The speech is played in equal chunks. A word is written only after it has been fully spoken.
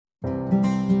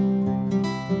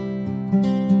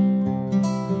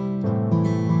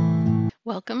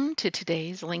Welcome to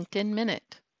today's LinkedIn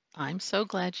Minute. I'm so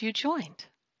glad you joined.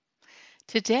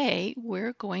 Today,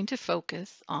 we're going to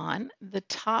focus on the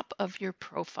top of your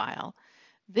profile.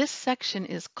 This section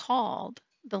is called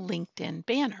the LinkedIn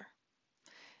banner.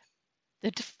 The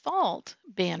default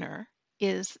banner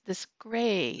is this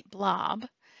gray blob,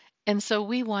 and so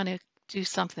we want to do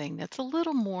something that's a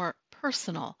little more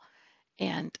personal,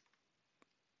 and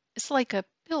it's like a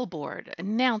billboard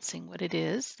announcing what it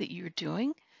is that you're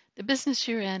doing, the business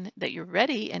you're in, that you're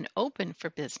ready and open for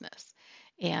business.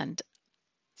 And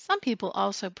some people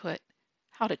also put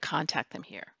how to contact them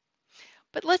here.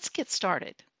 But let's get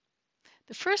started.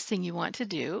 The first thing you want to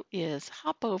do is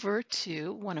hop over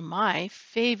to one of my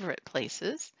favorite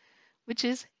places, which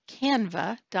is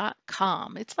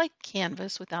canva.com. It's like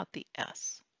Canvas without the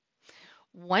S.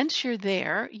 Once you're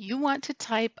there, you want to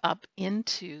type up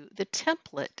into the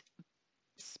template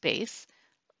space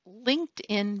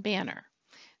LinkedIn banner.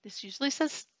 This usually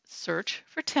says search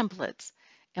for templates,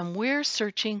 and we're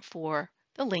searching for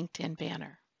the LinkedIn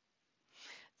banner.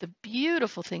 The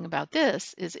beautiful thing about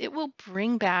this is it will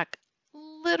bring back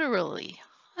literally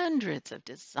hundreds of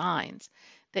designs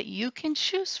that you can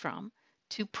choose from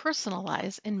to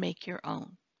personalize and make your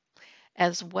own,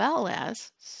 as well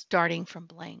as starting from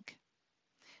blank.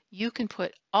 You can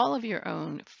put all of your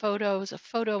own photos, a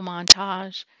photo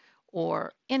montage,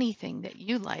 or anything that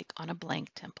you like on a blank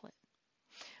template.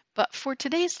 But for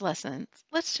today's lesson,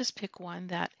 let's just pick one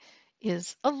that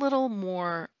is a little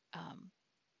more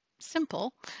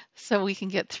simple so we can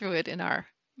get through it in our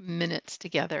minutes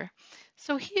together.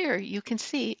 So here you can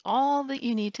see all that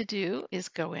you need to do is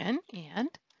go in and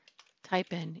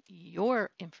type in your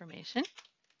information.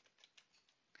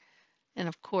 And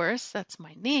of course, that's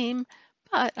my name,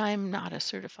 but I'm not a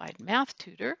certified math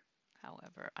tutor.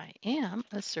 However, I am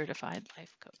a certified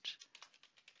life coach.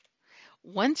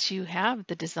 Once you have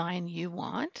the design you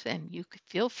want, and you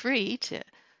feel free to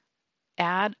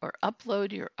add or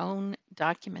upload your own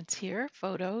documents here,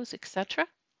 photos, etc.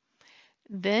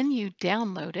 Then you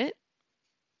download it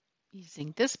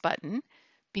using this button.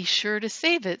 Be sure to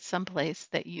save it someplace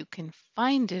that you can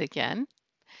find it again,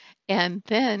 and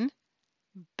then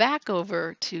back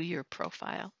over to your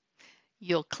profile.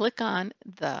 You'll click on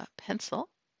the pencil,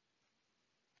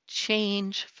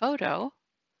 change photo,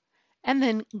 and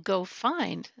then go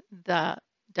find the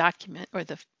document or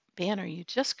the banner you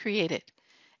just created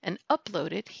and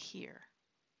upload it here.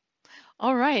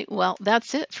 All right, well,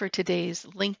 that's it for today's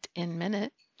LinkedIn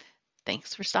Minute.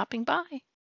 Thanks for stopping by.